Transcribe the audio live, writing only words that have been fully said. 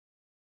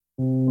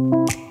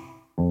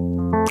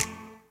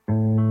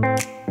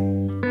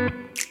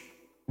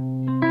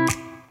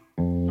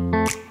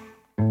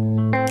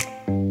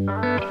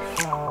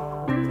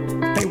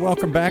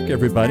Welcome back,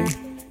 everybody.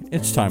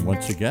 It's time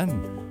once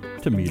again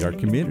to meet our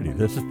community,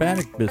 the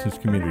Hispanic business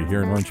community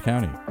here in Orange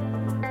County.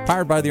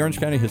 Powered by the Orange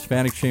County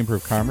Hispanic Chamber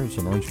of Commerce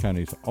and Orange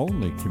County's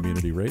only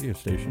community radio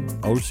station,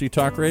 OC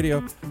Talk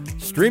Radio,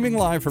 streaming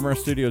live from our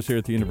studios here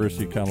at the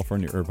University of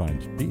California,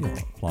 Irvine's Beale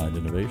Applied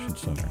Innovation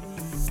Center.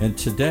 And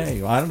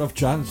today, I don't know if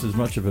John's as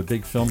much of a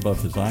big film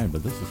buff as I am,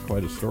 but this is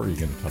quite a story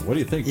you're going to tell. What do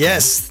you think,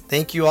 Yes, John?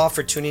 Thank you all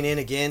for tuning in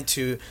again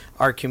to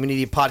our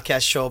community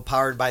podcast show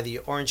powered by the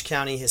Orange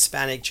County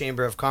Hispanic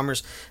Chamber of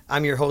Commerce.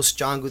 I'm your host,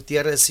 John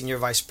Gutierrez, Senior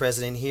Vice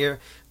President here.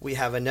 We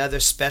have another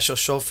special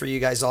show for you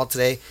guys all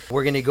today.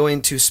 We're going to go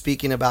into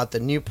speaking about the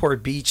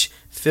Newport Beach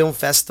Film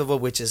Festival,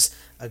 which is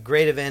a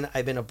great event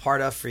I've been a part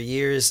of for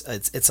years.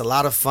 It's a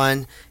lot of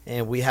fun,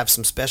 and we have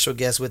some special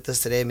guests with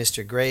us today,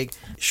 Mr. Greg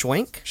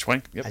Schwenk.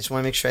 Yep. I just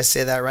want to make sure I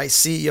say that right.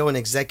 CEO and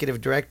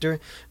Executive Director.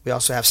 We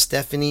also have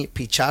Stephanie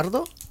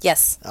Pichardo.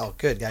 Yes. Oh,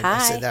 good. Hi. I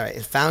said that right.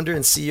 And founder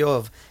and CEO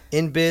of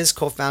InBiz,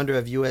 co-founder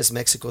of U.S.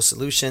 Mexico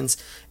Solutions.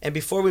 And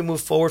before we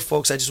move forward,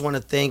 folks, I just want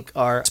to thank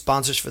our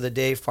sponsors for the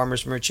day,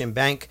 Farmers Merchant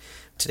Bank.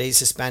 Today's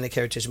Hispanic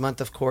Heritage Month,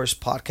 of course.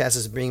 Podcast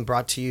is being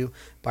brought to you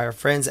by our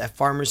friends at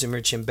Farmers and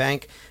Merchant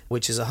Bank,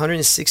 which is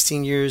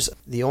 116 years.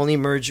 The only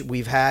merge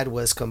we've had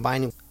was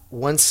combining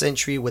one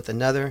century with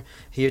another.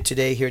 Here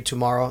today, here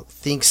tomorrow.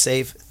 Think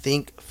safe.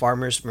 Think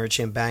Farmers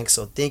Merchant Bank.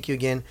 So thank you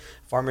again,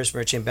 Farmers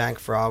Merchant Bank,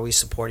 for always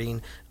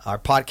supporting our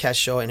podcast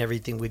show and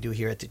everything we do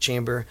here at the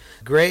Chamber.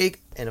 Greg,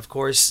 and of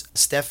course,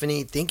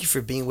 Stephanie, thank you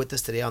for being with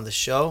us today on the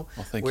show.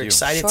 Well, thank We're you.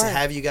 excited to Sure.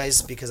 have you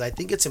guys because I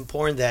think it's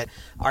important that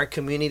our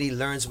community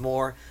learns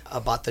more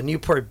about the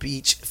Newport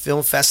Beach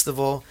Film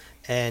Festival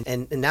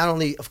and not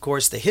only, of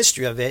course, the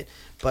history of it,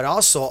 but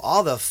also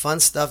all the fun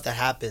stuff that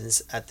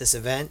happens at this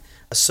event.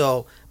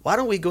 So why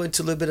don't we go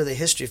into a little bit of the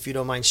history, if you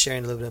don't mind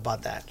sharing a little bit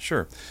about that?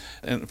 Sure.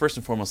 And first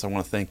and foremost, I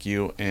want to thank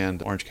you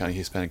and Orange County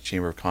Hispanic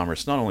Chamber of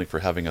Commerce, not only for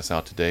having us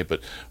out today,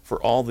 but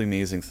for all the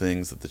amazing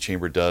things that the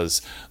Chamber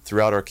does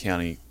throughout our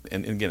county.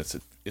 And again,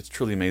 it's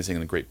truly amazing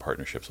and a great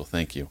partnership, so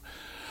thank you.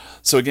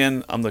 So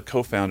again, I'm the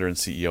co-founder and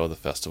CEO of the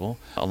festival,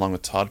 along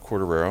with Todd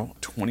Corderero.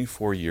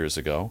 24 years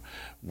ago,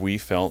 we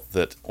felt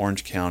that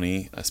Orange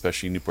County,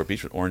 especially Newport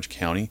Beach, but Orange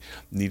County,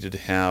 needed to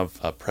have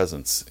a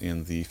presence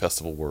in the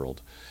festival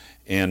world.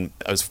 And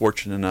I was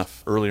fortunate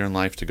enough earlier in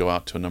life to go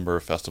out to a number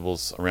of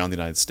festivals around the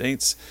United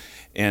States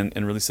and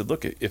really said,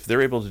 look, if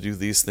they're able to do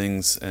these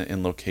things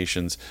in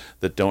locations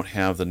that don't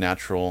have the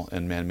natural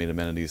and man-made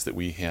amenities that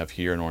we have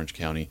here in Orange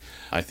County,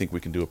 I think we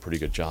can do a pretty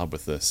good job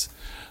with this.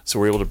 So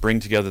we're able to bring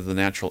together the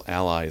natural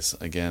allies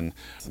again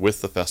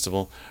with the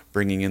festival,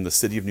 bringing in the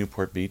City of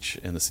Newport Beach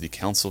and the City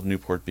Council of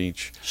Newport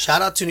Beach.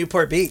 Shout out to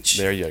Newport Beach.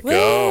 There you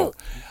go. Woo!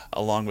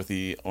 Along with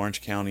the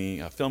Orange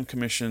County Film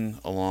Commission,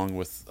 along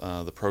with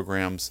the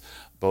programs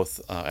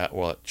both at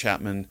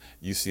Chapman,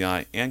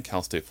 UCI, and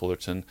Cal State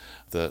Fullerton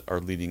that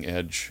are leading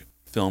edge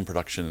film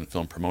production and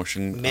film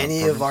promotion.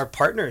 Many of our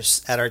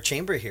partners at our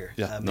chamber here.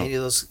 Yeah, many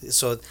of those.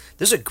 So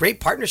there's a great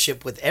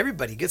partnership with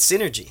everybody. Good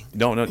synergy.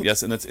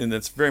 Yes, and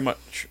that's very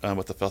much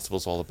what the festival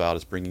is all about,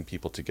 is bringing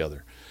people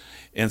together.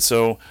 And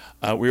so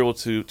we were able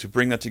to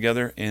bring that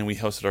together, and we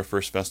hosted our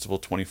first festival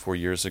 24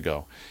 years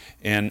ago.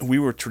 And we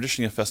were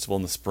traditionally a festival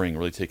in the spring,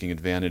 really taking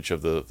advantage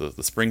of the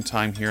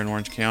springtime here in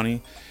Orange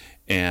County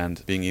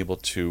and being able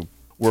to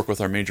work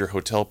with our major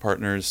hotel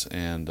partners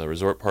and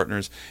resort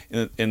partners.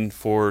 And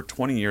for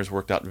 20 years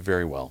worked out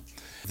very well.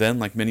 Then,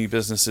 like many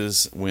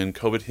businesses, when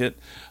COVID hit,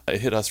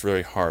 it hit us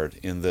very hard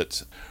in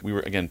that we were,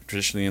 again,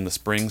 traditionally in the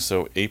spring,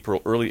 so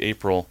early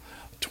April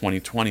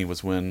 2020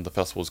 was when the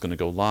festival was going to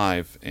go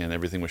live, and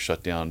everything was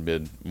shut down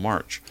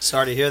mid-March.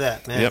 Sorry to hear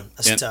that, man. Yep.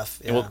 That's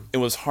tough. Yeah. It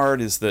was hard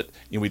is that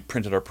we'd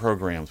printed our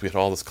programs. We had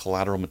all this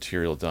collateral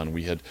material done.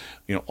 We had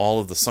all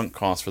of the sunk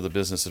costs for the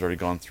business had already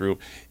gone through.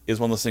 It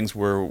was one of those things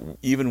where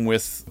even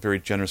with very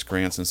generous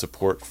grants and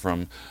support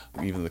from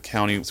even the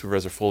county,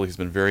 Supervisor Foley has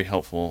been very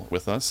helpful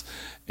with us,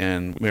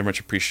 and we very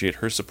much appreciate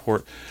her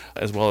support,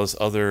 as well as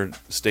other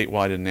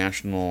statewide and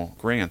national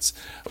grants.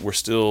 We're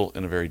still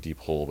in a very deep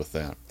hole with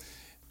that.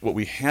 What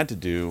we had to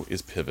do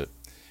is pivot.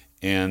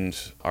 And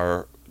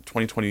our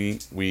 2020,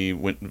 we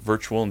went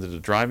virtual and did a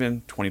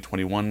drive-in.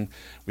 2021,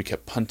 we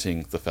kept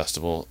punting the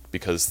festival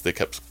because they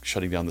kept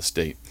shutting down the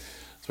state.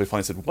 So we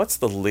finally said, what's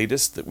the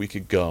latest that we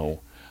could go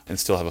and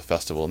still have a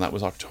festival? And that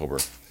was October.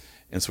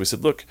 And so we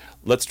said, look,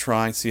 let's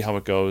try, see how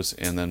it goes,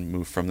 and then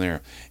move from there.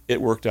 It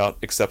worked out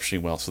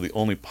exceptionally well. So the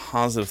only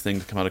positive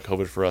thing to come out of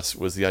COVID for us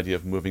was the idea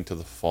of moving to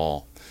the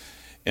fall.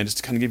 And just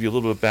to kind of give you a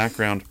little bit of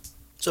background.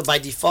 So by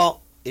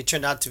default, it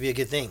turned out to be a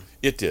good thing.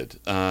 It did.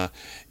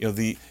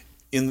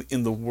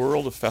 In the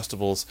world of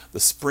festivals, the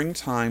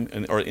springtime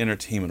or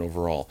entertainment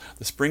overall,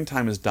 the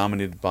springtime is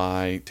dominated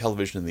by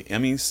television and the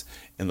Emmys,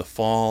 and the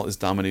fall is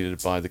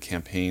dominated by the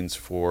campaigns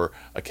for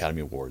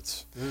Academy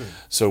Awards.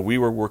 So we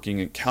were working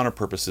in counter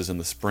purposes in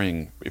the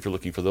spring, if you're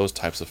looking for those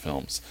types of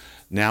films.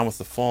 Now with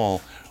the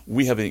fall,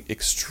 we have an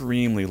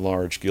extremely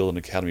large Guild and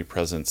Academy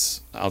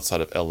presence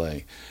outside of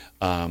LA.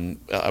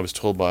 I was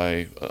told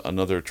by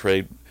another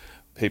trade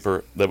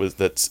paper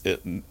that's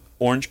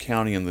Orange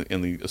County and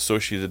the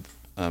associated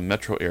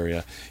metro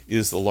area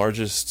is the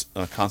largest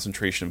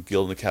concentration of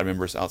Guild and Academy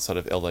members outside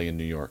of LA and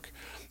New York.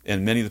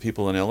 And many of the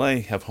people in LA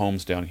have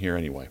homes down here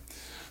anyway.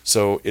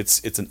 So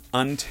it's an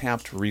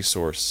untapped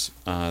resource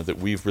that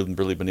we've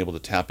really been able to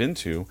tap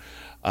into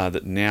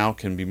that now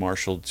can be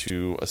marshaled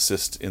to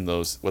assist in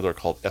those, what are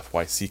called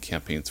FYC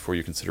campaigns, for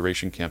your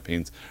consideration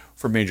campaigns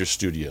for major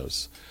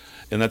studios.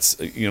 And that's,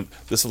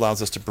 this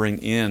allows us to bring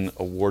in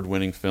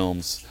award-winning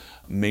films,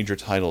 major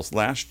titles.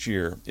 Last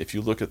year, if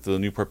you look at the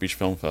Newport Beach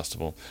Film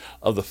Festival,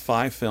 of the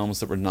 5 films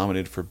that were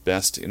nominated for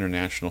Best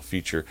International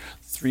Feature,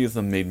 3 of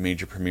them made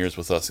major premieres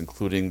with us,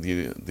 including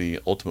the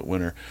ultimate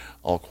winner,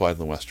 All Quiet on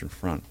the Western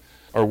Front.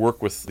 Our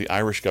work with the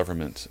Irish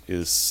government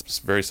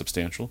is very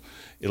substantial.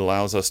 It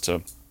allows us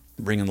to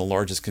bring in the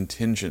largest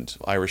contingent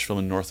of Irish film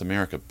in North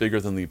America, bigger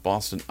than the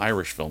Boston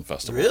Irish Film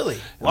Festival. Really?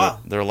 Wow.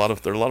 There are a lot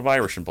of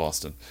Irish in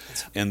Boston,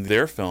 and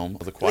their film,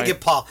 The Quiet. Look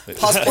at Paul.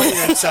 Paul's pointing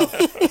at himself.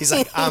 He's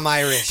like, I'm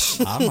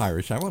Irish. I'm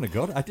Irish. I want to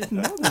go. I didn't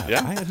know that.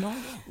 Yeah. I had no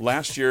idea.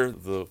 Last year,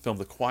 the film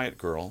The Quiet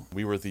Girl,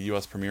 we were the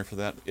U.S. premiere for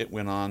that. It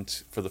went on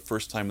for the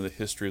first time in the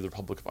history of the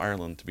Republic of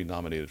Ireland to be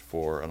nominated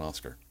for an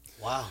Oscar.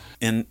 Wow.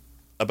 And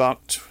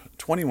about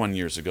 21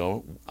 years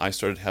ago, I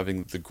started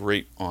having the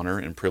great honor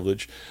and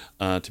privilege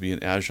to be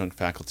an adjunct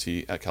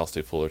faculty at Cal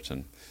State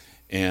Fullerton.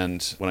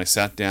 And when I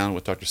sat down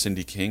with Dr.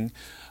 Cindy King,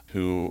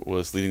 who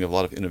was leading a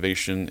lot of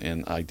innovation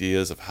and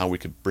ideas of how we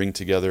could bring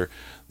together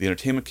the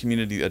entertainment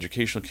community, the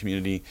educational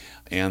community,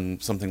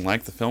 and something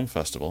like the film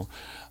festival,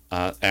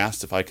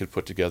 asked if I could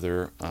put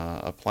together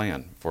a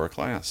plan for a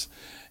class.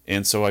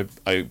 And so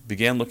I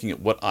began looking at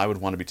what I would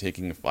want to be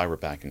taking if I were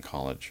back in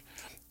college,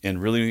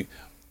 and really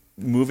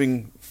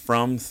moving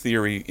from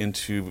theory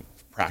into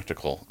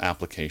practical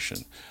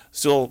application.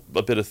 Still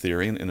a bit of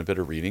theory and a bit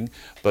of reading,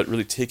 but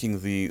really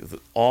taking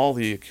all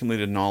the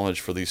accumulated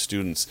knowledge for these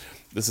students.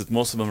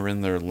 Most of them are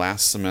in their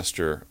last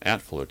semester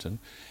at Fullerton,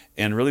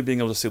 and really being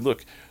able to say,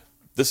 look,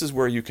 this is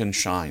where you can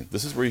shine.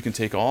 This is where you can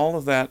take all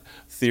of that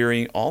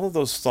theory, all of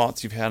those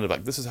thoughts you've had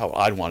about this is how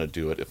I'd want to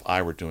do it if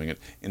I were doing it,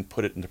 and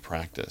put it into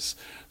practice.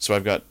 So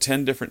I've got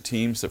 10 different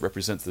teams that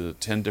represent the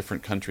 10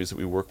 different countries that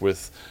we work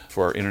with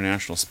for our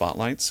international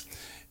spotlights.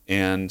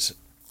 And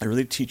I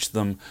really teach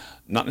them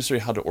not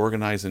necessarily how to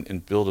organize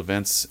and build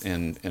events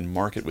and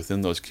market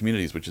within those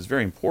communities, which is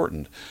very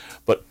important,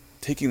 but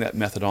taking that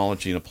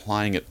methodology and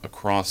applying it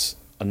across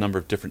a number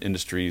of different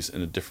industries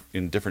and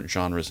in different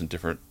genres and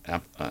different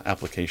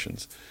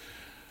applications.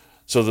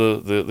 So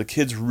the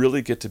kids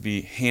really get to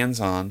be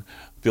hands-on,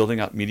 building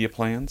out media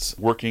plans,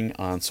 working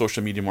on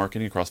social media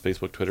marketing across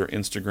Facebook, Twitter,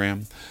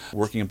 Instagram,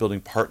 working on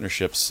building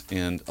partnerships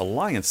and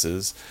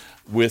alliances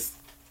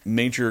with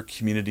major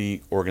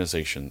community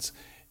organizations.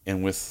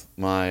 And with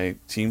my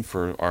team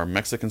for our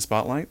Mexican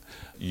Spotlight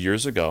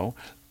years ago,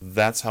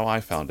 that's how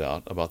I found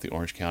out about the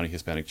Orange County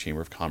Hispanic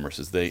Chamber of Commerce.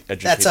 Is they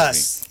educated That's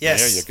us. me.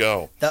 Yes. There you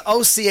go. The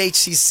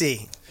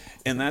OCHCC.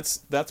 And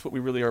that's what we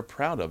really are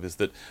proud of, is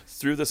that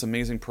through this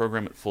amazing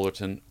program at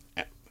Fullerton,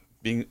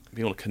 being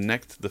able to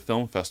connect the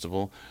film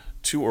festival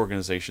to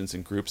organizations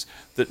and groups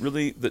that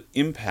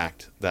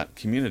impact that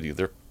community,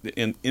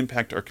 and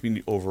impact our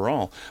community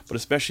overall, but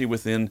especially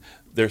within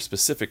their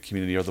specific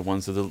community are the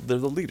ones that they're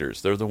the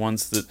leaders. They're the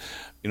ones that,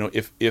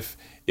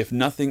 if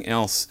nothing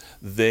else,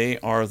 they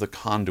are the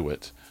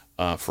conduit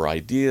for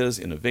ideas,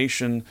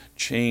 innovation,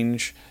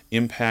 change,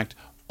 impact,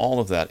 all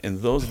of that.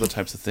 And those are the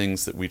types of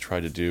things that we try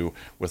to do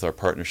with our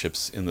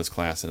partnerships in this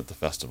class and at the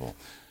festival.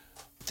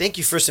 Thank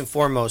you first and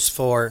foremost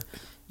for,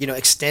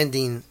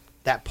 extending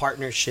that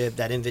partnership,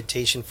 that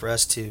invitation for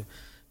us to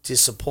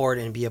support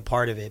and be a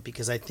part of it,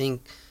 because I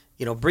think,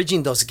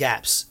 bridging those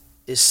gaps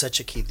is such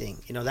a key thing.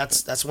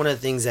 That's one of the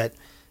things that,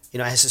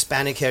 as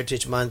Hispanic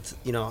Heritage Month,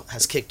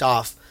 has kicked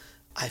off,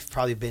 I've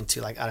probably been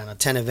to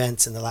 10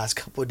 events in the last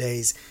couple of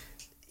days.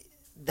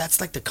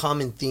 That's like the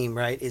common theme,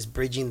 right? Is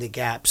bridging the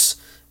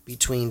gaps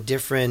between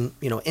different,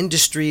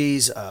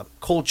 industries,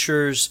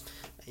 cultures,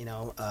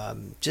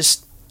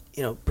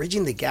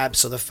 bridging the gap.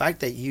 So the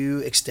fact that you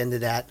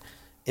extended that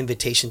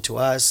invitation to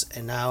us,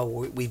 and now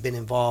we've been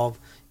involved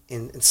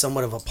in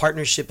somewhat of a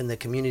partnership in the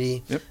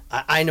community. Yep.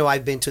 I know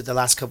I've been to it the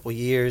last couple of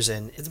years,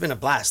 and it's been a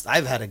blast.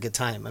 I've had a good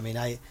time. I mean,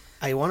 I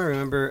want to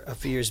remember a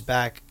few years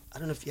back, I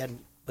don't know if you had,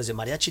 was it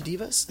Mariachi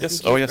Divas?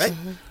 Yes. Oh, yes. Right?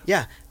 Mm-hmm.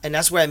 Yeah. And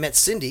that's where I met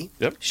Cindy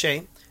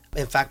Shea.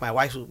 In fact, my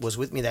wife was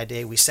with me that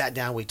day. We sat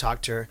down, we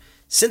talked to her.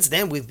 Since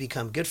then, we've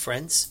become good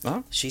friends.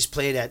 Uh-huh. She's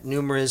played at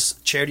numerous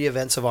charity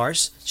events of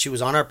ours. She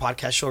was on our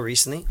podcast show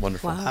recently.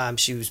 Wonderful. Wow.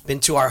 She's been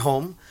to our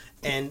home,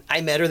 and I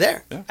met her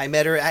there. Yeah. I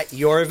met her at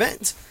your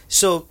event.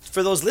 So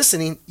for those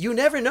listening, you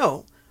never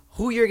know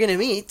who you're going to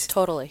meet.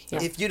 Totally.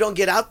 Yeah. If you don't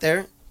get out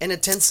there and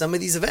attend some of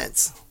these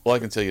events. Well, I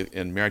can tell you,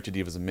 and Mariachi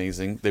Divas is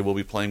amazing. They will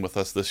be playing with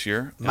us this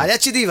year.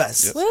 Mariachi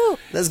Divas. Yes. Woo!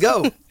 Let's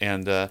go.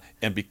 and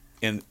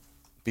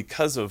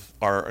because of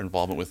our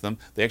involvement with them,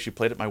 they actually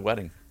played at my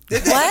wedding.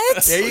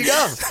 What? There you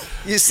go.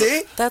 You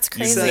see? That's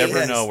crazy. You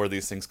never know where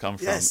these things come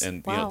from. Yes.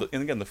 And wow.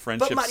 And again, the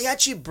friendships. But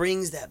mariachi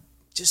brings that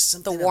just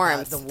something the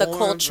warmth, about the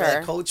culture,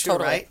 that culture,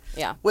 totally. right?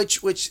 Yeah.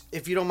 Which,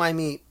 if you don't mind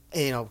me,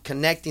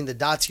 connecting the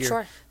dots here.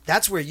 Sure.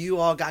 that's where you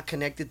all got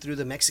connected through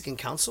the Mexican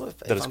Council, if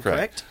That is I'm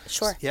correct.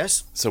 Sure.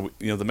 Yes. So,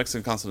 the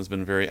Mexican Consulate has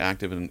been very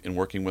active in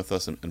working with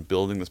us and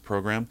building this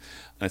program.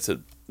 And I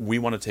said, we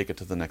want to take it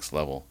to the next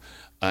level.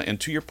 And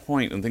to your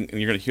point, and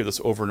you're going to hear this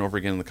over and over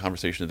again in the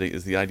conversation today,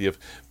 is the idea of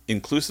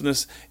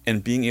inclusiveness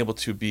and being able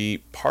to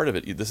be part of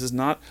it.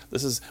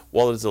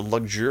 While it is a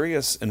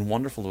luxurious and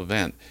wonderful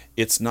event,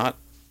 it's not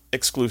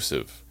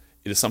exclusive.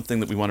 It is something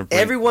that we want to bring.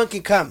 Everyone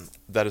can come.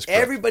 That is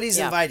correct. Everybody's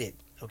invited.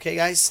 Okay,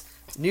 guys?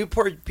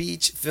 Newport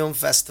Beach Film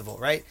Festival,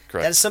 right?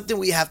 Correct. That is something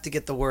we have to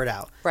get the word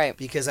out. Right.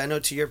 Because I know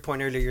to your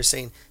point earlier, you're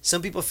saying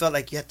some people felt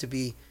like you have to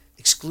be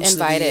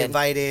exclusively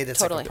invited. It's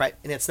totally. like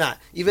and it's not.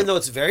 Even though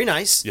it's very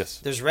nice. Yes.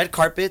 There's red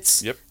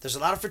carpets. Yep. There's a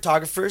lot of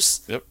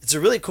photographers. Yep. It's a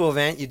really cool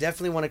event. You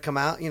definitely want to come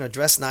out,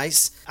 dress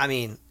nice. I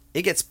mean,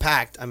 it gets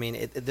packed. I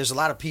mean, there's a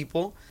lot of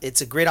people. It's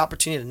a great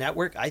opportunity to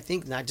network, I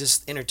think, not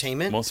just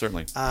entertainment. Most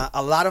certainly.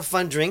 A lot of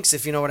fun drinks,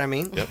 if you know what I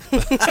mean. Yep.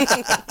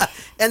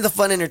 And the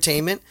fun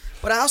entertainment.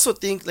 But I also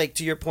think, like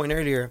to your point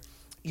earlier,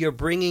 you're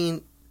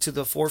bringing to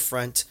the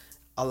forefront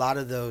a lot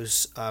of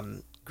those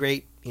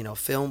great,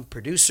 film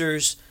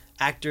producers,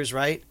 actors,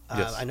 right?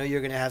 Yes. I know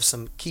you're going to have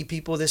some key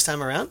people this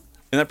time around.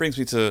 And that brings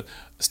me to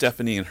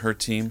Stephanie and her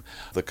team.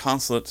 The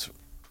consulate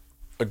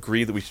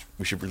agreed that we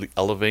should really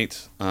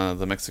elevate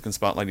the Mexican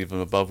spotlight even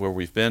above where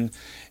we've been.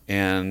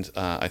 And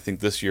I think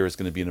this year is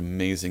going to be an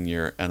amazing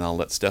year. And I'll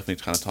let Stephanie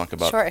kind of talk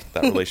about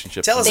that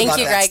relationship. Tell us Thank about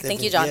you, that, Greg. Stephanie.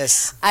 Thank you, John.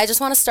 Yes. I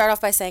just want to start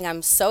off by saying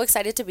I'm so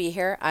excited to be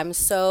here. I'm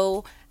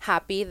so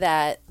happy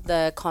that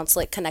the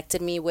consulate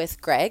connected me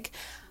with Greg.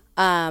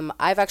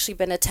 I've actually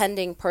been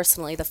attending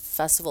personally the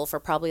festival for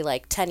probably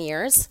like 10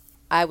 years.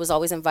 I was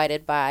always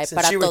invited by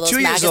Since Para you were Todos 2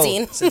 years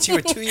magazine. old. Since you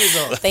were 2 years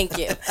old. Thank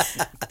you.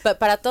 But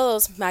Para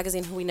Todos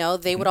magazine, who we know,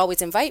 they would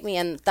always invite me.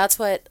 And that's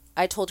what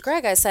I told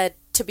Greg. I said,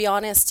 to be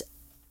honest,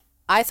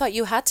 I thought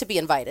you had to be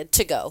invited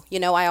to go.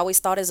 I always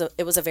thought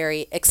it was a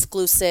very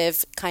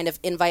exclusive kind of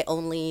invite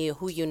only,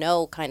 who you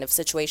know kind of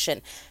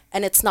situation.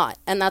 And it's not.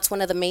 And that's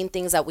one of the main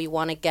things that we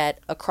want to get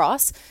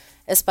across,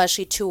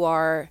 especially to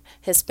our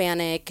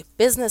Hispanic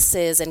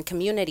businesses and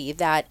community,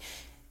 that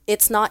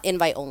it's not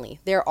invite only.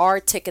 There are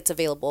tickets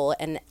available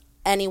and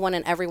anyone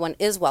and everyone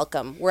is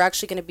welcome. We're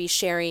actually going to be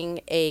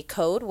sharing a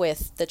code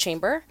with the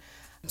chamber.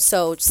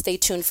 So stay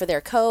tuned for their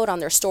code on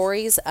their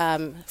stories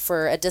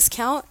for a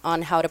discount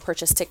on how to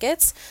purchase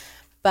tickets.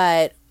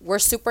 But we're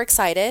super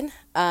excited,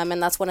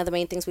 and that's one of the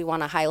main things we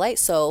want to highlight.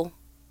 So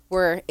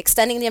we're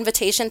extending the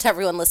invitation to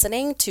everyone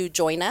listening to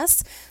join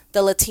us.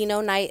 The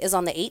Latino night is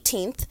on the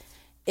 18th.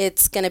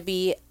 It's going to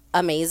be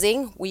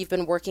amazing. We've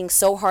been working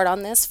so hard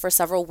on this for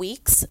several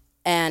weeks,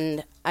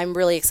 and I'm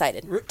really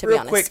excited, to be honest.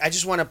 Real quick, I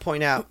just want to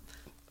point out,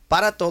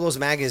 Para Todos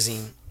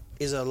magazine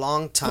is a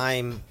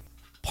long-time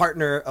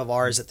partner of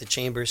ours at the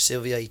Chamber,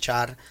 Sylvia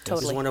Ichar.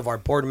 Totally. Is one of our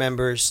board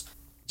members.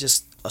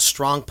 Just a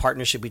strong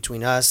partnership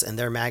between us and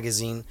their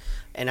magazine.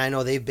 And I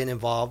know they've been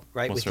involved,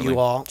 right, Most with certainly. you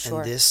all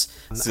Sure. in this.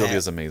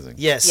 Sylvia's amazing.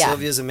 Yes, Yeah.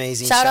 Sylvia's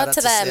amazing. Shout out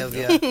to them.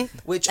 Sylvia.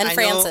 Which And I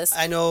Francis. Know,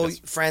 I know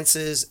Yes.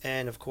 Francis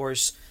and, of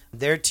course,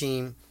 their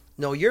team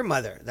know your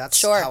mother. That's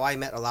Sure. how I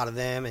met a lot of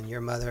them and your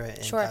mother.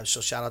 And Sure.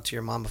 so shout out to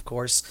your mom, of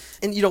course.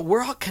 And,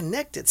 we're all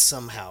connected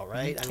somehow,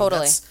 right?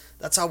 Totally.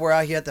 That's how we're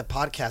out here at the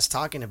podcast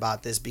talking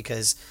about this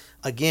because,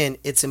 again,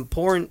 it's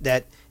important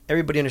that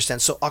everybody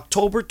understands. So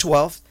October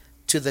 12th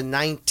to the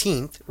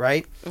 19th,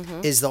 right,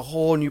 is the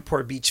whole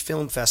Newport Beach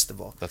Film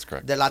Festival. That's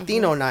correct. The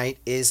Latino night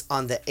is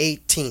on the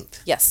 18th.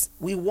 Yes.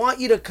 We want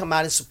you to come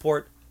out and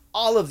support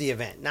all of the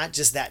event, not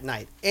just that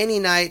night. Any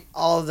night,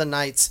 all of the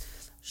nights.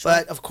 Sure.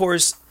 But, of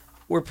course,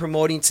 we're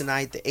promoting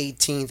tonight the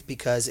 18th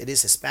because it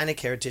is Hispanic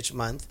Heritage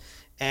Month.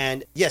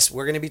 And, yes,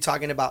 we're going to be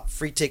talking about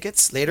free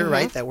tickets later,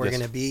 right, that we're Yes.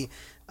 going to be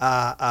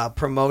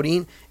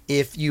promoting.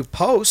 If you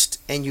post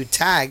and you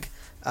tag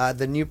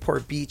the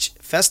Newport Beach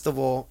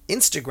Festival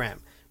Instagram,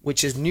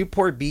 which is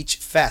Newport Beach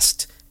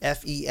Fest,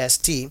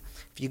 F-E-S-T.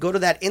 If you go to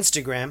that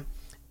Instagram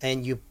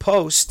and you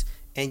post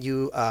and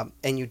you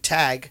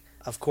tag,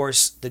 of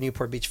course, the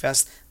Newport Beach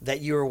Fest,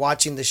 that you are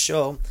watching the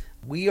show,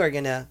 we are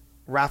going to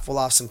raffle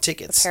off some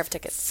tickets. A pair of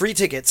tickets. Free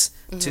tickets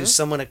to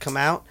someone to come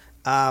out,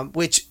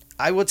 which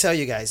I will tell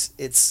you guys,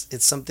 it's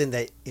something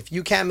that if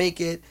you can't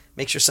make it,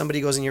 make sure somebody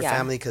goes in your Yeah.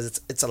 family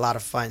because it's a lot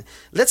of fun.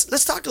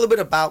 Let's talk a little bit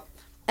about.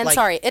 And like,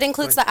 sorry, it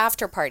includes the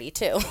after party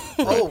too.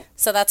 Oh,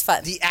 So that's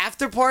fun. the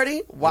after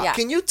party? Wow. Yeah.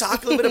 Can you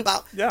talk a little bit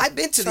about Yeah. I've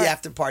been to Sure. the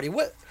after party.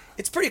 What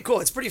it's pretty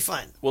cool. It's pretty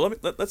fun. Well,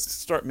 let's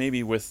start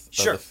maybe with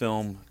Sure. the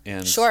film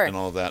and Sure. and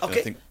all of that. And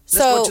Okay. I think Let's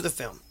go So- to the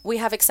film. We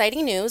have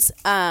exciting news.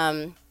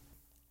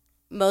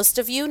 Most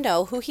of you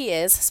know who he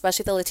is,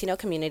 especially the Latino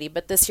community,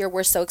 but this year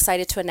we're so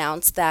excited to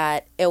announce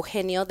that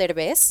Eugenio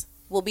Derbez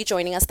will be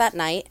joining us that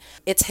night.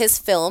 It's his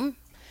film,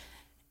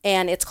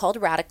 and it's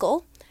called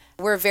Radical.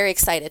 We're very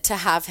excited to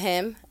have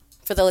him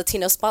for the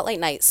Latino Spotlight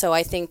Night, so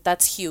I think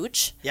that's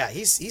huge. Yeah,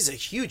 he's a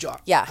huge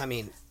art. Yeah. I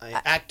mean,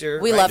 actor.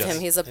 We right? love Yes.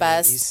 him. He's the I mean,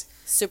 best. he's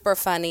Super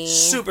funny.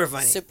 Super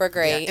funny. Super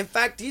great. Yeah. In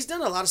fact, he's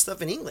done a lot of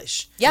stuff in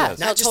English. Yeah, Yes.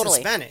 Not no, just totally.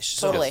 in Spanish.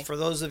 Totally. So for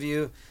those of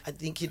you, I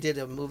think he did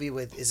a movie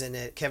with, isn't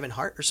it Kevin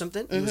Hart or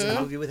something? He was in a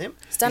movie with him.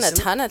 He's done a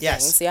ton of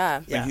Yes. things,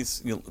 yeah. I mean,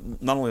 he's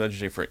not only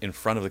legendary for in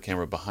front of the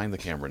camera, behind the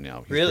camera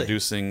now. He's Really?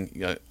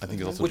 producing. I think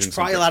he's also Which doing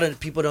probably a some, lot of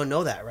people don't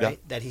know that, right?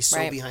 Yeah. That he's so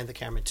Right. behind the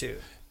camera too.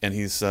 and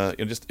he's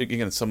just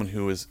again someone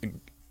who is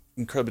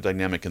incredibly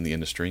dynamic in the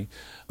industry.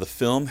 The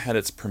film had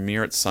its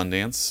premiere at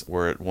Sundance,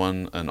 where it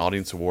won an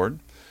audience award,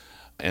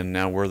 and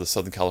now we're the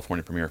Southern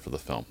California premiere for the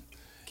film.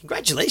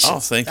 Congratulations. Oh,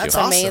 thank That's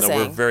you. awesome. amazing. No,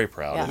 we're very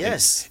proud. Yeah. And-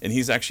 Yes. And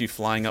he's actually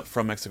flying up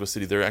from Mexico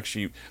City. They're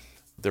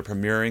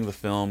premiering the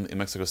film in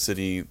Mexico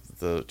City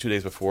the 2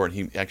 days before, and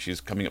he actually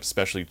is coming up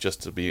specially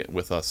just to be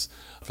with us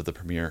for the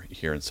premiere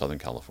here in Southern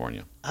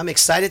California. I'm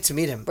excited to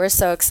meet him. We're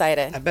so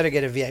excited. I better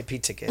get a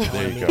VIP ticket. I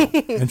There wanna you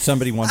meet go. And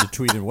somebody wanted to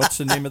tweet in. What's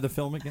the name of the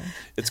film again?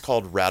 It's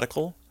called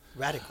Radical.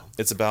 Radical.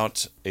 It's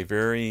about a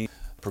very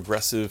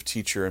progressive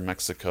teacher in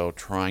Mexico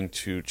trying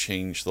to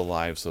change the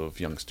lives of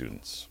young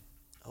students.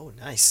 Oh,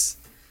 nice.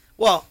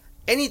 Well,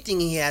 anything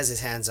he has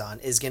his hands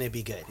on is going to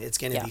be good. It's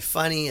going to Yeah. be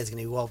funny. It's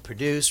going to be well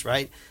produced,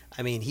 right?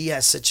 I mean, he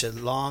has such a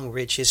long,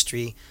 rich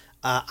history.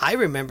 I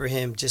remember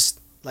him just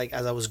like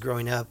as I was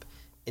growing up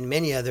in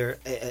many other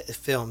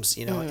films,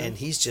 you know, and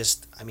he's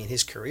just, I mean,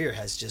 his career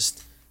has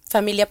just.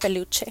 Familia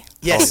Peluche.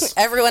 Yes.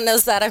 Everyone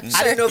knows that, I'm sure.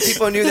 I didn't know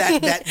people knew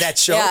that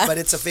show, Yeah. but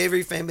it's a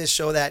very famous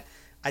show that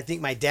I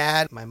think my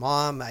dad, my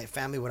mom, my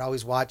family would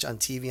always watch on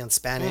TV on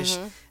Spanish,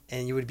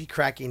 and you would be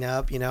cracking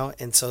up, you know.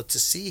 And so to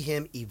see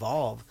him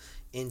evolve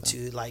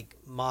into like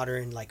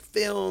modern like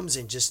films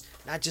and just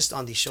not just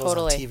on these shows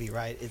Totally. on TV,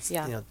 right? It's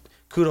Yeah. you know,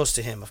 kudos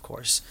to him, of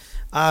course.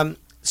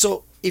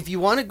 So if you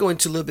want to go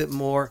into a little bit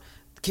more,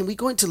 can we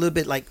go into a little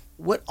bit like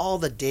what all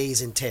the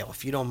days entail,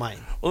 if you don't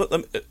mind? Well,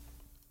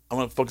 I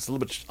want to focus a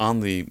little bit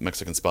on the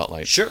Mexican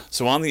Spotlight. Sure.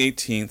 So on the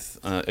 18th,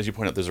 as you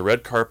point out, there's a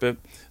red carpet.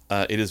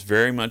 It is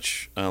very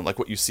much like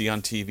what you see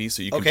on TV,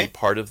 so you can Okay. be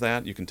part of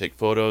that. You can take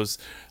photos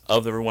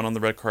of everyone on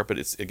the red carpet.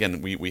 It's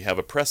again, we have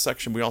a press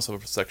section. We also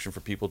have a section for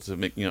people to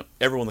make,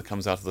 everyone that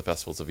comes out to the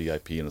festival is a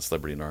VIP and a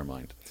celebrity in our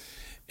mind.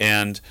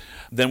 And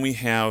then we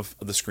have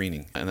the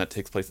screening, and that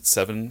takes place at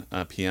 7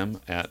 p.m.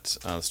 at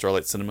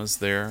Starlight Cinemas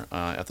there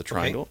at the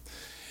Triangle.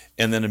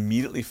 And then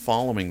immediately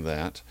following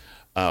that,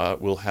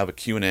 we'll have a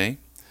Q&A.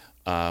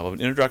 We'll have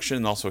an introduction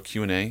and also a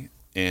Q&A.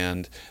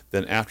 And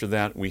then after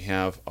that, we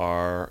have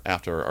our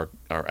after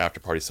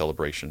party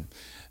celebration,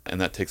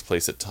 and that takes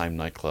place at Time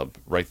Nightclub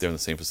right there in the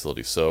same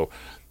facility. So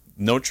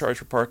no charge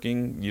for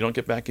parking. You don't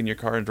get back in your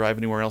car and drive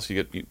anywhere else.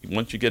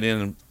 Once you get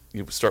in and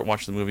you start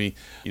watching the movie,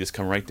 you just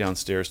come right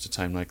downstairs to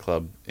Time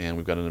Nightclub, and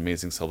we've got an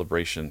amazing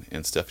celebration.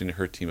 And Stephanie and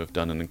her team have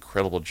done an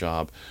incredible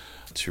job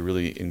to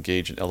really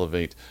engage and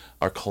elevate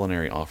our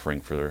culinary offering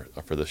for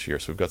this year.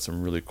 So we've got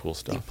some really cool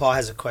stuff. Paul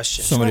has a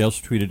question. Somebody else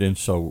tweeted in.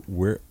 So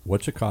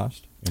what's it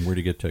cost and where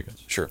to get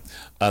tickets? Sure.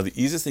 The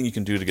easiest thing you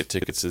can do to get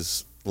tickets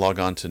is log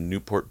on to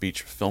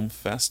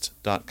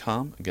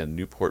newportbeachfilmfest.com. Again,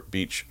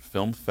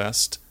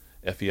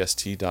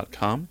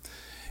 newportbeachfilmfest.com.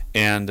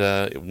 And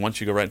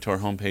once you go right into our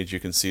homepage, you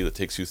can see that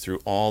takes you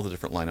through all the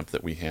different lineup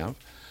that we have.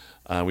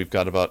 We've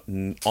got about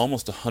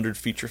almost 100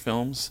 feature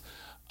films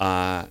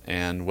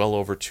and well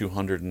over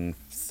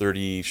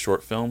 230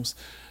 short films.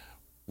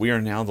 We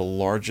are now the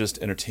largest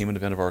entertainment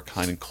event of our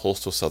kind in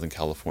coastal Southern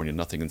California.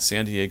 Nothing in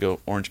San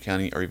Diego, Orange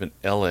County, or even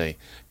LA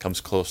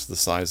comes close to the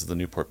size of the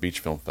Newport Beach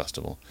Film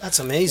Festival. That's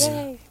amazing.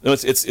 Yay. No,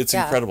 it's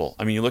Yeah. incredible.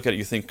 I mean, you look at it,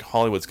 you think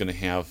Hollywood's going to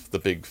have the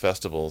big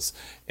festivals,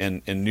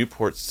 and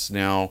Newport's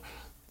now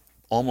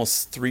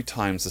almost 3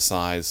 times the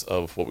size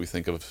of what we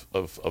think of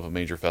a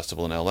major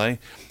festival in LA.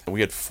 We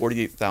had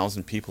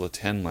 48,000 people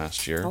attend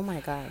last year. Oh my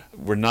God.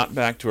 We're not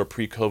back to our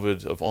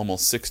pre-COVID of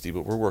almost 60,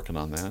 but we're working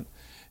on that.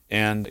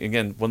 And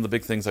again, one of the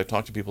big things I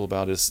talk to people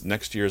about is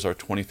next year is our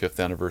 25th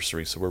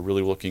anniversary. So we're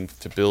really looking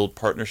to build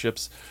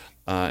partnerships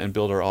and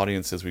build our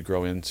audience as we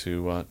grow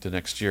into to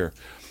next year.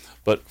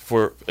 But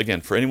for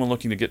anyone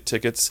looking to get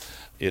tickets,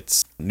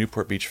 it's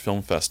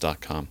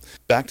newportbeachfilmfest.com.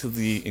 Back to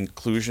the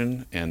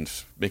inclusion and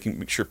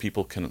making sure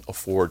people can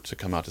afford to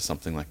come out to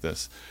something like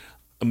this.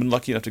 I've been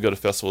lucky enough to go to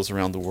festivals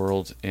around the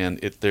world, and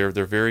they're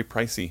very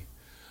pricey.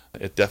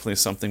 It definitely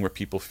is something where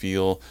people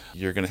feel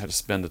you're going to have to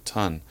spend a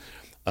ton.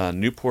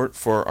 Newport,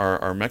 for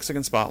our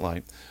Mexican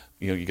Spotlight,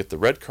 you get the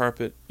red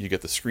carpet, you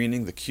get the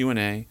screening, the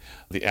Q&A,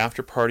 the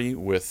after party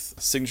with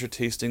signature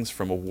tastings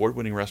from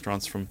award-winning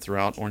restaurants from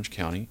throughout Orange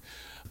County,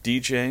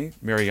 DJ,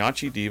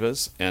 mariachi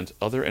divas, and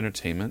other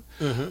entertainment,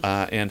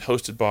 and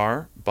hosted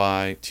bar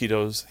by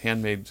Tito's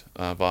Handmade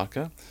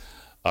Vodka,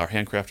 our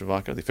handcrafted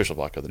vodka, the official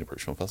vodka of the Newport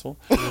Film Festival.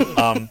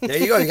 There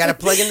you go. You got to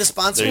plug in the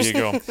sponsors.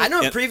 There you go. I know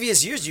in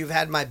previous years you've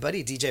had my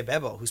buddy DJ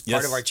Bebo, who's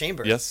part Yes. of our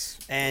chamber. Yes.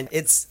 And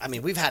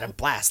we've had a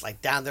blast,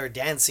 like down there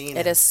dancing.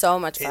 It is so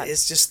much fun.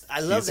 It's just, I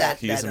love He's that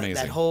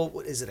amazing. whole,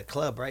 what is it, a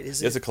club, right?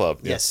 Is it? It's a club.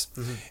 Yes.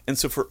 And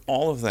so for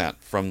all of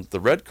that, from the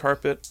red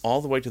carpet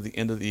all the way to the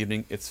end of the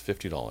evening, it's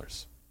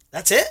 $50.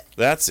 That's it?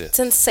 That's it. It's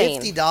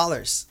insane.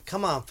 $50.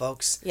 Come on,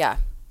 folks. Yeah.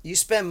 You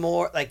spend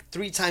more, like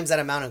 3 times that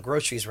amount on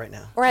groceries right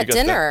now. Or at You got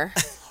that. dinner.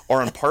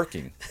 or on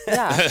parking.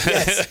 Yeah.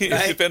 Yes, You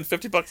right? spend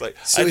 $50. Like,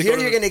 So I had to here go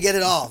to you're the- going to get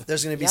it all.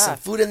 There's going to be Yeah. some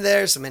food in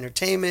there, some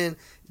entertainment,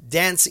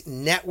 dancing,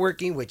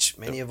 networking, which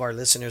many of our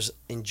listeners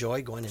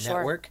enjoy going to Sure.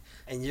 network,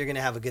 and you're going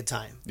to have a good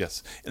time.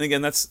 Yes. And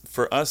again, that's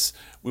for us,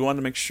 we wanted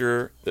to make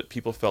sure that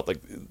people felt like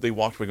they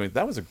walked away going,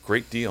 that was a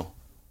great deal.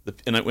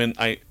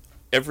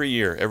 Every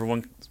year,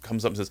 everyone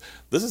comes up and says,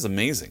 this is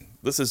amazing.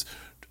 This is,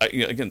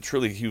 again,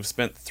 truly, you've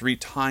spent 3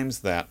 times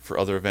that for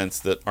other events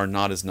that are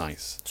not as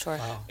nice. Sure.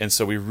 Wow. And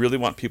so we really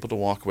want people to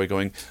walk away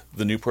going,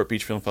 the Newport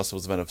Beach Film Festival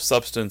is an event of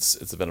substance,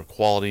 it's an event of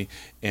quality,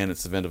 and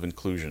it's an event of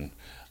inclusion.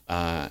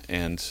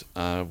 And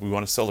we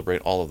want to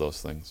celebrate all of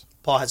those things.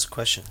 Paul has a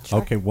question.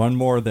 Okay, one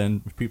more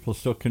then. People are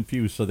still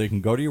confused, so they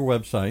can go to your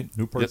website, Yes.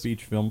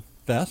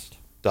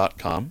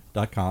 newportbeachfilmfest.com,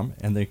 .com.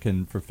 and they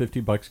can, for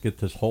 $50, get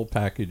this whole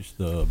package,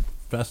 the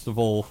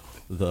festival,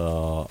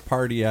 the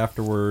party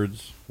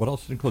afterwards. What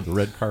else includes the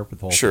red carpet?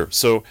 The whole Sure. thing?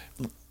 So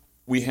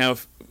we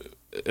have,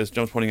 as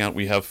Joan's pointing out,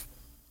 we have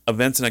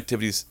events and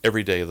activities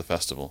every day of the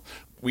festival.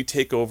 We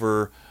take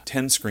over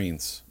 10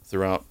 screens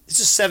throughout. This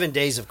is 7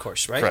 days, of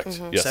course, right? Correct.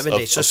 Yes, 7 of-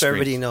 days, of just so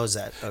everybody screens. knows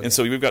that. Okay. And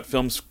so we've got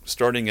films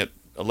starting at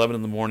 11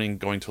 in the morning,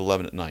 going to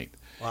 11 at night.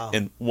 Wow.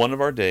 And one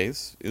of our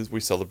days is we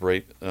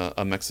celebrate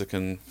a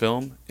Mexican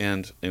film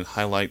and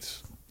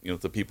highlight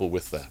the people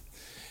with that.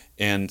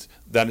 And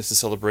that is to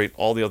celebrate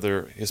all the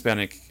other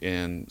Hispanic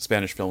and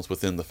Spanish films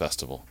within the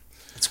festival.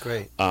 That's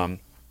great.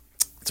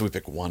 So we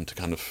pick one to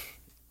kind of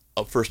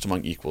first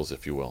among equals,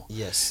 if you will.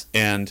 Yes.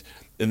 And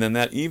then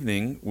that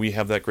evening we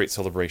have that great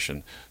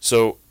celebration.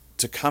 So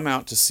to come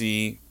out to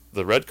see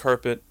the red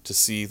carpet, to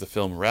see the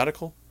film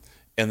Radical,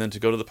 and then to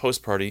go to the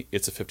post party,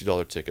 it's a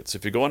 $50 ticket. So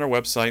if you go on our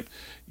website,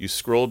 you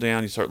scroll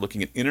down, you start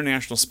looking at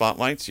international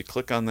spotlights, you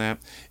click on that,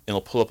 and it'll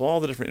pull up all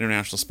the different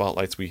international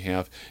spotlights we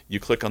have. You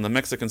click on the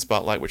Mexican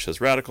spotlight, which says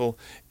Radical,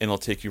 and it'll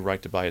take you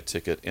right to buy a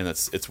ticket. And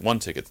it's one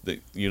ticket.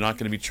 You're not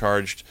going to be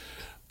charged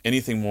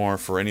anything more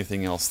for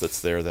anything else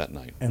that's there that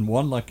night. And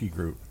one lucky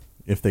group,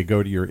 if they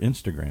go to your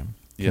Instagram,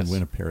 can Yes.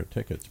 win a pair of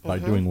tickets. By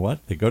doing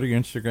what? They go to your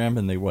Instagram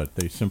and they what?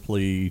 They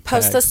simply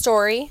Post tag- a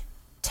story,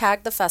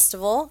 tag the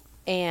festival,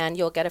 and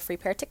you'll get a free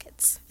pair of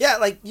tickets. Yeah,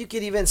 like you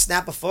could even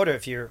snap a photo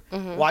if you're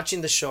watching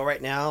the show right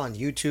now on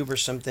YouTube or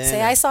something.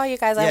 Say, I saw you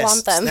guys, I Yes,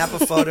 want them. snap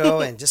a photo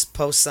and just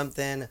post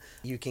something.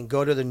 You can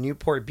go to the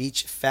Newport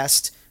Beach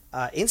Fest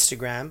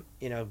Instagram,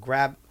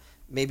 grab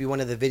maybe one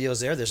of the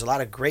videos there. There's a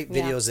lot of great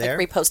videos there.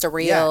 Like repost a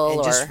reel. Yeah, and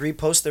or, just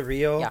repost the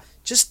reel. Yeah.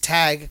 Just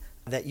tag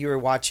that you are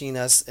watching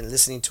us and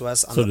listening to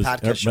us on So the does,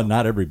 podcast show. but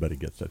not everybody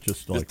gets that.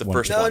 Just like the one.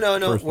 first person. No.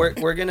 First We're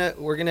one.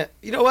 gonna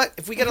you know what?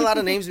 If we get a lot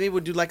of names, maybe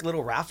we'll do like a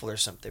little raffle or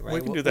something, right? We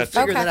can do We'll that,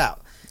 figure too. that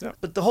out. Yeah.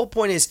 But the whole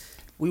point is,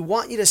 we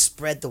want you to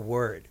spread the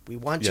word. We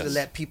want you to Yes.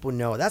 let people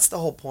know. That's the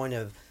whole point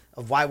of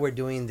why we're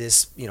doing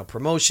this.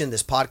 Promotion.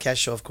 This podcast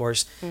show, of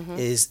course,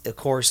 is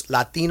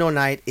Latino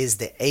Night is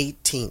the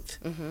 18th.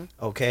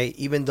 Okay,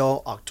 even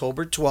though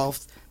October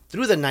 12th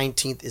through the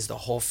 19th is the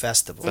whole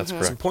festival. That's It's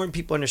correct. important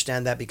people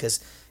understand that because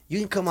you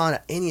can come on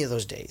at any of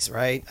those days,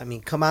 right? I mean,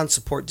 come out and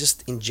support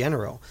just in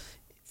general.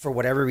 For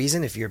whatever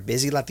reason, if you're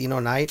busy Latino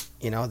night,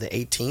 the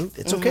 18th,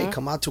 it's okay.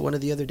 Come out to one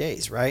of the other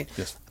days, right?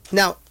 Yes.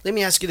 Now, let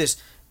me ask you this.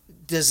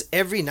 Does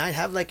every night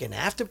have like an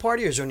after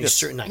party or is there only Yes.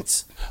 certain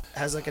nights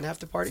has like an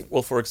after party?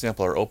 Well, for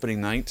example, our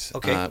opening night,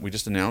 Okay. we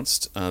just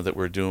announced that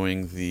we're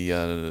doing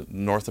the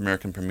North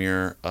American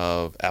premiere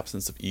of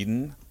Absence of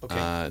Eden.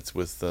 Okay. It's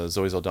with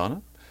Zoe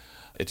Saldana.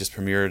 It just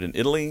premiered in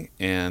Italy,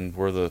 and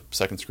we're the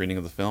second screening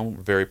of the film.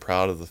 We're very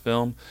proud of the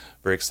film.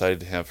 Very excited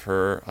to have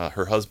her.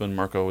 Her husband,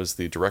 Marco, is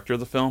the director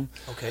of the film.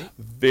 Okay.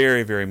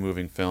 Very, very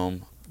moving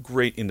film.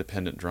 Great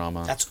independent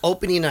drama. That's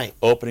opening night.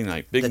 Opening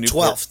night. Big The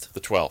Newport, 12th. The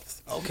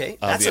 12th. Okay.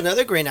 Uh, That's the-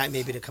 another great night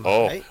maybe to come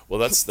Oh, out, right?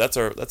 well, that's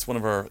one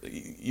of our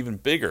even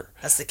bigger.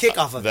 That's the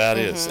kickoff of it. That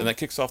is, and that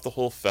kicks off the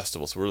whole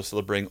festival. So we're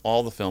celebrating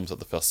all the films at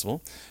the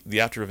festival. The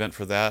after event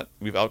for that,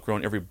 we've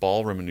outgrown every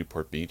ballroom in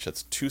Newport Beach.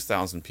 That's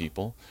 2,000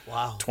 people.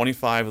 Wow.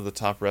 25 of the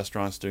top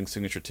restaurants doing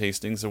signature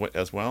tastings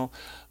as well.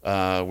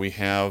 We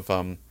have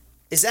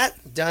Is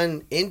that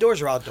done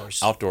indoors or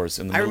outdoors? outdoors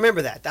in the I middle-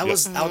 remember that. That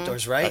was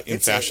outdoors, right? in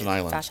Fashion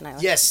Island. Fashion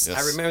Island. Yes, I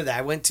Yes. remember that.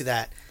 I went to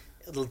that.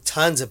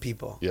 Tons of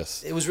people.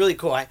 Yes. It was really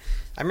cool. I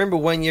remember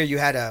one year you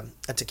had a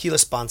tequila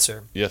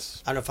sponsor.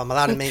 Yes. I don't know if I'm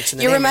allowed to mention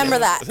the You name. remember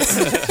that.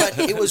 But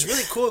it was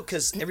really cool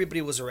because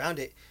everybody was around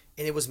it,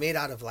 and it was made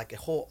out of like a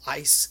whole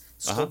ice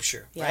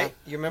sculpture, Yeah. right?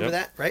 You remember Yep.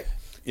 that, right?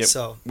 Yep.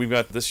 So we've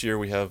got this year.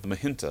 We have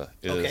Majinta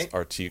is Okay.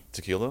 our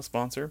tequila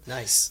sponsor.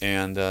 nice.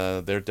 And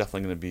they're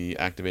definitely going to be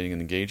activating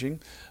and engaging.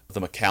 The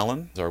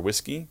Macallan is our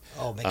whiskey.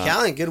 Oh,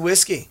 Macallan, good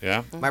whiskey.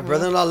 Yeah. My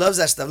brother-in-law loves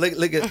that stuff. Look at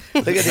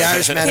the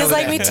Irishman. He's over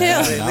like there. me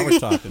too. Now we're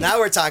talking. Now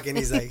we're talking.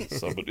 He's like,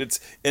 So, but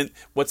and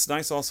what's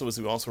nice also is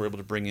we also were able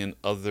to bring in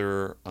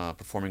other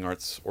performing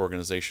arts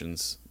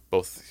organizations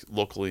both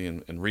locally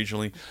and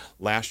regionally.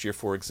 Last year,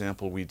 for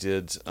example, we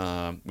did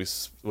we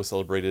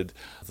celebrated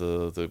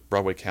the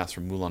Broadway cast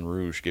from Moulin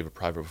Rouge gave a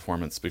private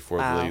performance before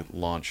they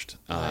launched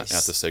at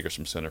the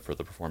Segerstrom Center for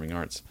the Performing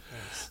Arts.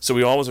 Nice. So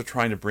we always are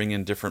trying to bring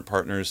in different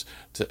partners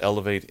to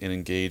elevate and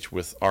engage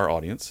with our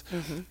audience,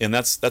 and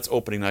that's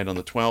opening night on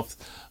the 12th.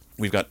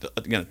 We've got,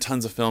 again,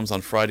 tons of films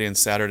on Friday and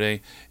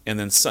Saturday. And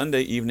then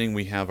Sunday evening,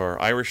 we have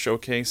our Irish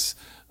Showcase.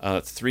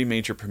 3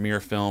 major premiere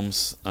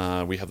films.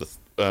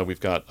 We've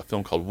got a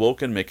film called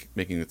Woken,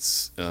 making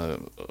its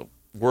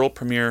world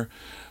premiere.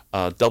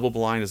 Double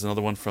Blind is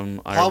another one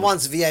from Ireland. Paul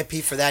wants VIP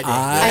for that day.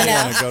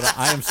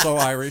 I am so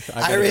Irish.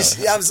 Irish.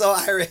 Yeah, I'm so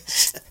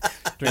Irish.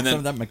 Drink some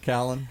of that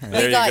Macallan.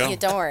 There We got you go. you,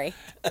 don't worry.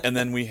 And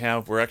then we're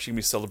actually going to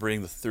be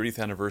celebrating the 30th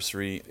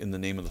anniversary In the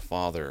Name of the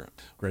Father.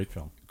 Great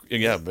film.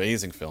 Yeah,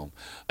 amazing film.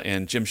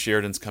 And Jim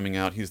Sheridan's coming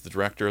out. He's the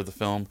director of the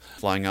film,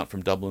 flying out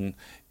from Dublin,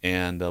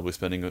 and will be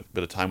spending a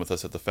bit of time with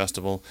us at the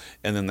festival.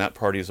 And then that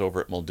party is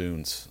over at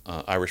Muldoon's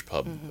Irish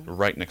Pub,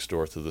 right next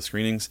door to the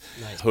screenings,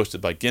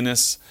 hosted by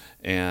Guinness.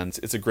 And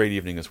it's a great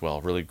evening as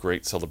well. Really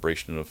great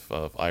celebration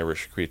of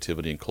Irish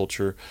creativity and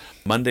culture.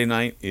 Monday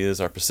night is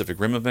our Pacific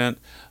Rim event.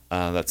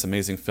 That's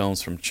amazing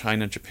films from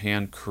China,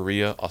 Japan,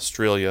 Korea,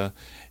 Australia,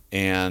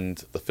 and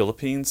the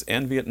Philippines,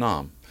 and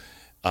Vietnam.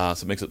 So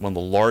it makes it one of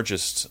the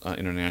largest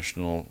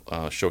international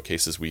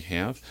showcases we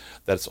have.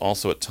 That's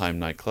also at Time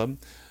Nightclub.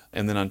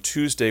 And then on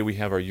Tuesday, we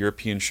have our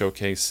European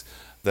showcase.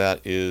 That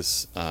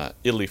is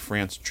Italy,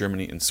 France,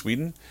 Germany, and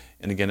Sweden.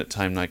 And again, at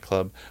Time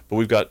Nightclub. But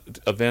we've got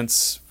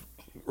events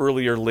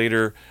earlier,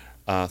 later,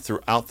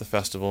 throughout the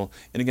festival.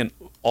 And again,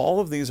 all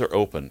of these are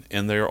open.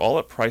 And they're all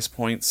at price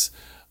points.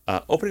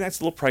 Opening night's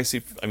a little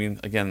pricey. I mean,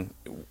 again,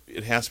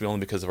 it has to be only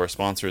because of our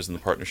sponsors and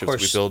the partnerships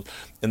that we build.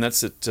 And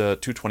that's at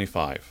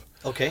 $225.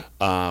 Okay.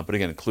 But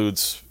again,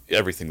 includes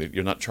everything. That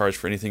you're not charged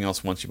for anything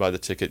else once you buy the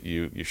ticket.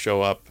 You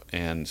show up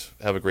and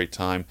have a great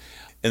time.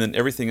 And then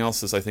everything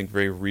else is, I think,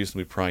 very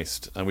reasonably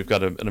priced. We've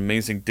got an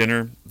amazing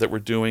dinner that we're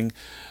doing.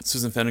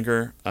 Susan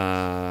Feniger,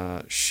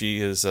 she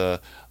is a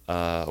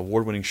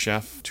award-winning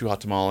chef, 2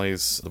 Hot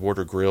Tamales, the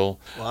Border Grill.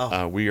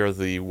 Wow. We We are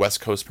the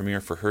West Coast premiere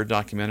for her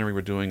documentary.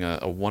 We're doing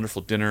a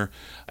wonderful dinner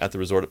at the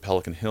resort at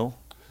Pelican Hill.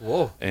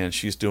 Whoa. And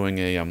she's doing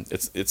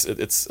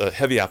it's a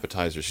heavy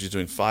appetizer. She's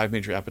doing 5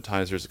 major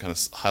appetizers that kind of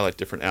highlight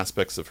different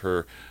aspects of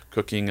her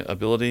cooking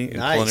ability and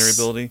culinary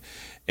ability.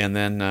 And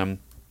then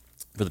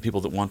for the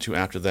people that want to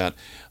after that,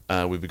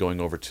 we'll be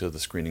going over to the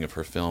screening of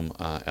her film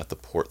at the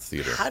Port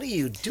Theater. How do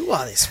you do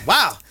all this?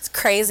 Wow. It's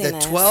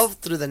craziness. The 12th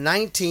through the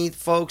 19th,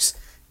 folks,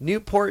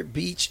 Newport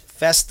Beach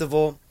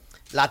Festival.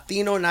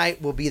 Latino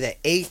Night will be the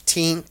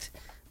 18th.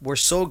 We're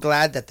so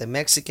glad that the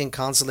Mexican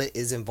consulate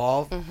is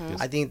involved.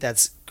 I think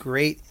that's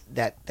great,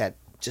 that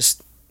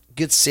just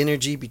good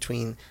synergy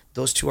between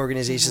those two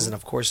organizations. And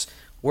of course,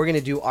 we're going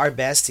to do our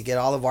best to get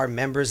all of our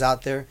members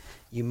out there.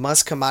 You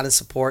must come out and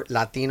support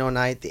Latino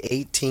Night, the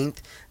 18th.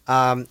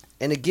 And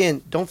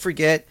again, don't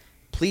forget,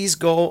 please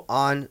go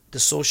on the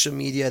social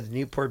media, the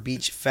Newport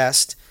Beach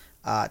Fest,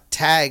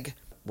 tag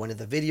one of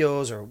the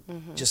videos or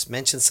just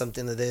mention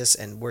something to this,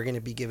 and we're going to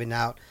be giving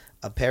out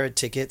a pair of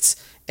tickets.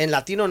 And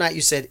Latino Night,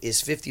 you said,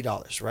 is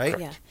 $50, right?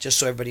 Yeah. Just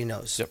so everybody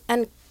knows. Yep.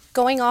 And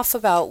going off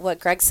about what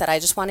Greg said, I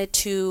just wanted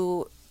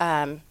to,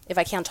 if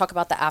I can, talk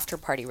about the after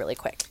party really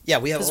quick. Yeah,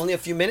 we have only a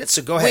few minutes,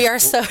 so go ahead. We are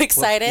so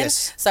excited.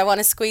 Yes. So I want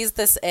to squeeze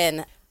this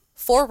in.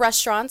 4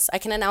 restaurants. I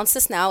can announce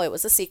this now. It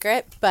was a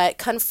secret, but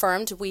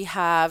confirmed. We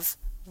have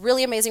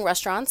really amazing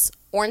restaurants,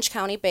 Orange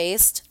County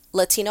based,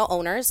 Latino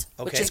owners,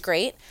 which is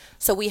great.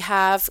 So we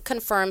have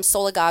confirmed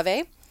Sol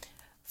Agave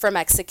for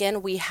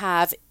Mexican. We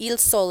have Il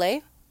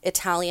Sole,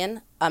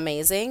 Italian,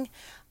 amazing.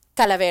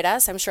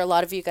 Calaveras. I'm sure a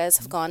lot of you guys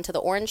have gone to the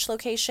Orange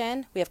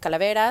location. We have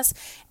Calaveras.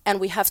 And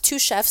we have 2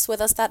 chefs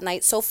with us that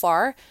night so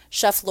far.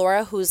 Chef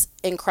Laura, who's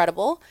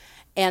incredible,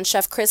 and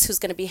Chef Chris, who's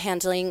going to be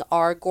handling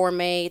our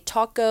gourmet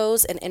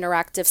tacos and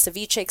interactive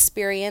ceviche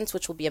experience,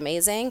 which will be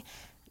amazing.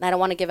 And I don't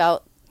want to give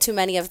out too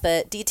many of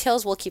the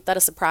details. We'll keep that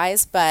a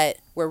surprise, but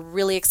we're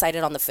really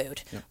excited on the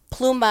food. Yep.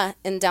 Pluma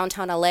in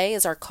downtown LA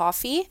is our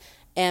coffee,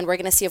 and we're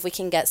going to see if we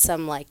can get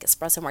some like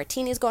espresso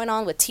martinis going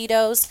on with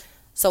Tito's.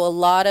 So a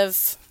lot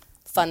of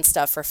fun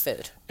stuff for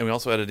food. And we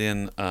also added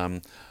in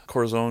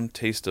Corazon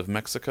Taste of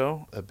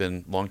Mexico, have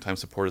been longtime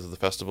supporters of the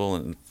festival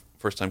and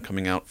first time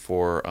coming out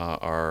for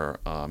our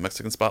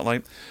Mexican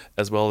Spotlight,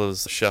 as well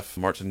as Chef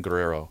Martin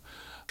Guerrero.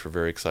 We're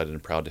very excited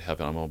and proud to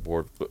have him on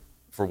board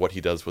for what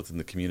he does within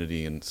the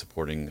community and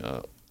supporting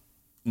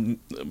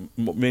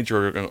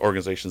major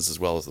organizations as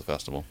well as the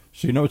festival.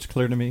 So you know it's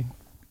clear to me?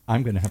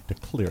 I'm going to have to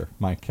clear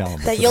my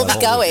calendar. That you'll be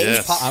going.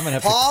 Yes. I'm going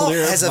to have Paul to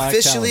clear has my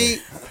officially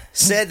calendar.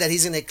 said that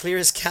he's going to clear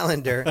his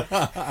calendar.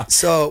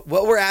 So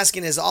what we're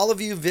asking is all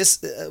of you,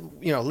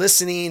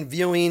 listening,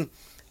 viewing,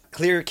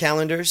 clear your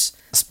calendars.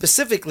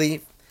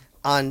 Specifically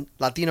on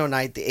Latino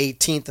Night, the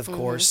 18th, of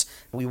course,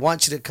 we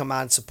want you to come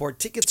out and support.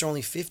 Tickets are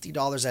only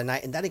 $50 at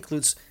night, and that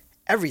includes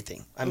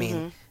everything. I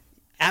mean,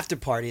 after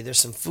party, there's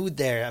some food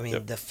there. I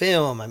mean, the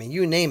film. I mean,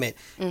 you name it.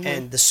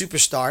 And the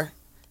superstar.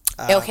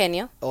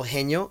 Eugenio. How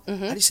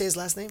do you say his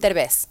last name?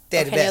 Derbez.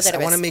 Eugenio Derbez. I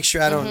want to Derbez. make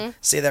sure I don't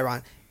say that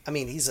wrong. I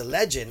mean, he's a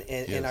legend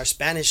in our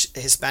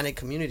Hispanic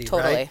community,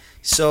 Totally. right?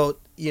 So,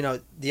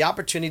 the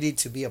opportunity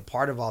to be a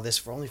part of all this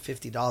for only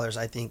 $50,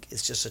 I think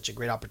is just such a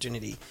great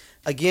opportunity.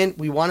 Again,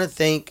 we want to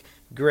thank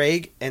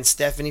Greg and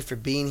Stephanie for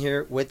being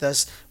here with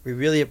us. We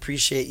really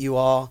appreciate you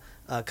all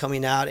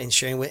coming out and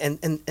sharing with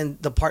and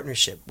the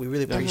partnership. We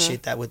really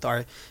appreciate that with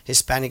our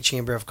Hispanic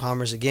Chamber of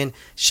Commerce. Again,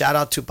 shout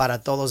out to Para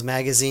Todos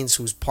Magazines,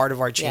 who's part of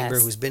our chamber,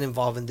 Yes. who's been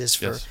involved in this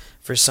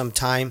for some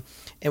time.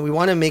 And we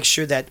want to make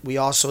sure that we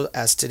also,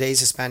 as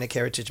today's Hispanic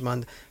Heritage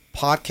Month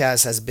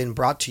podcast has been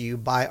brought to you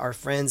by our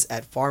friends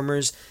at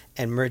Farmers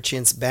and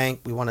Merchants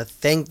Bank. We want to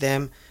thank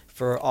them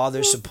for all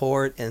their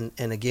support and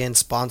again,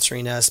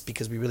 sponsoring us,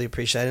 because we really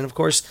appreciate it. And of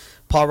course,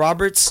 Paul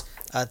Roberts,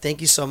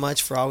 thank you so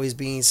much for always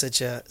being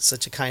such a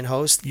kind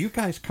host. You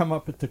guys come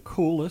up with the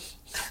coolest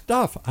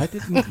stuff. I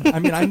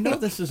mean, I know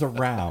this is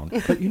around,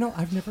 but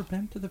I've never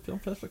been to the film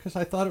festival because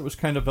I thought it was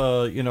kind of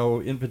a,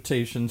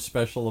 invitation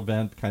special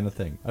event kind of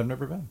thing. I've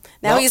never been.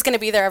 Now he's going to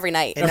be there every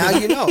night. And now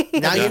you know.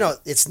 Now you know.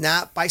 It's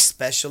not by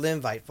special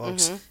invite,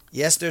 folks.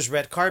 Yes, there's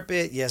red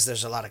carpet. Yes,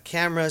 there's a lot of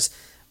cameras.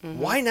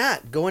 Why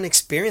not go and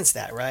experience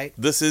that, right?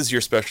 This is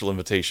your special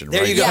invitation, There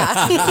right? you go.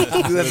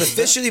 Yeah. You have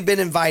officially been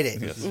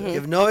invited. Yes. You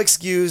have no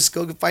excuse.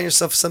 Go find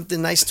yourself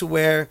something nice to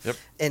wear Yep.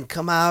 and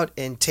come out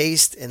and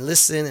taste and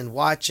listen and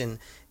watch and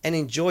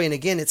enjoy. And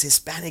again, it's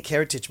Hispanic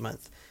Heritage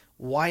Month.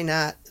 Why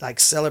not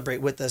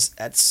celebrate with us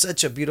at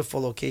such a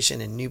beautiful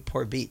location in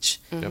Newport Beach?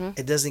 Yep.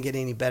 It doesn't get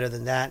any better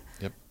than that.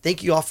 Yep.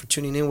 Thank you all for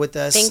tuning in with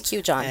us. Thank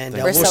you, John. And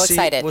We're we'll so see,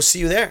 excited. We'll see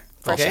you there.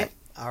 For okay. sure.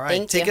 All right.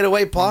 Thank Take you. it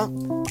away,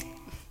 Paul.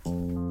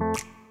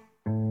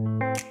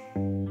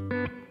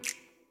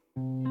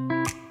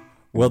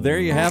 Well, there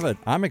you have it.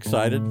 I'm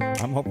excited.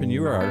 I'm hoping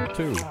you are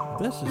too.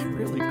 This is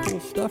really cool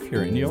stuff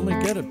here, and you only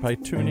get it by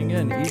tuning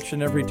in each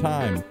and every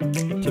time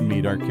to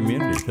meet our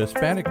community, the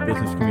Hispanic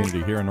business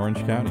community here in Orange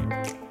County.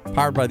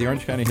 Powered by the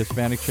Orange County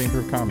Hispanic Chamber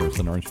of Commerce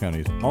and Orange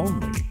County's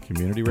only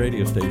community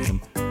radio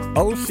station,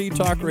 OC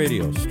Talk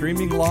Radio,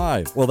 streaming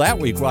live. Well, that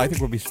week, I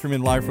think we'll be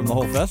streaming live from the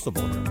whole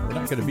festival here. We're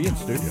not going to be in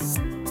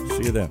studio.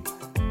 See you then.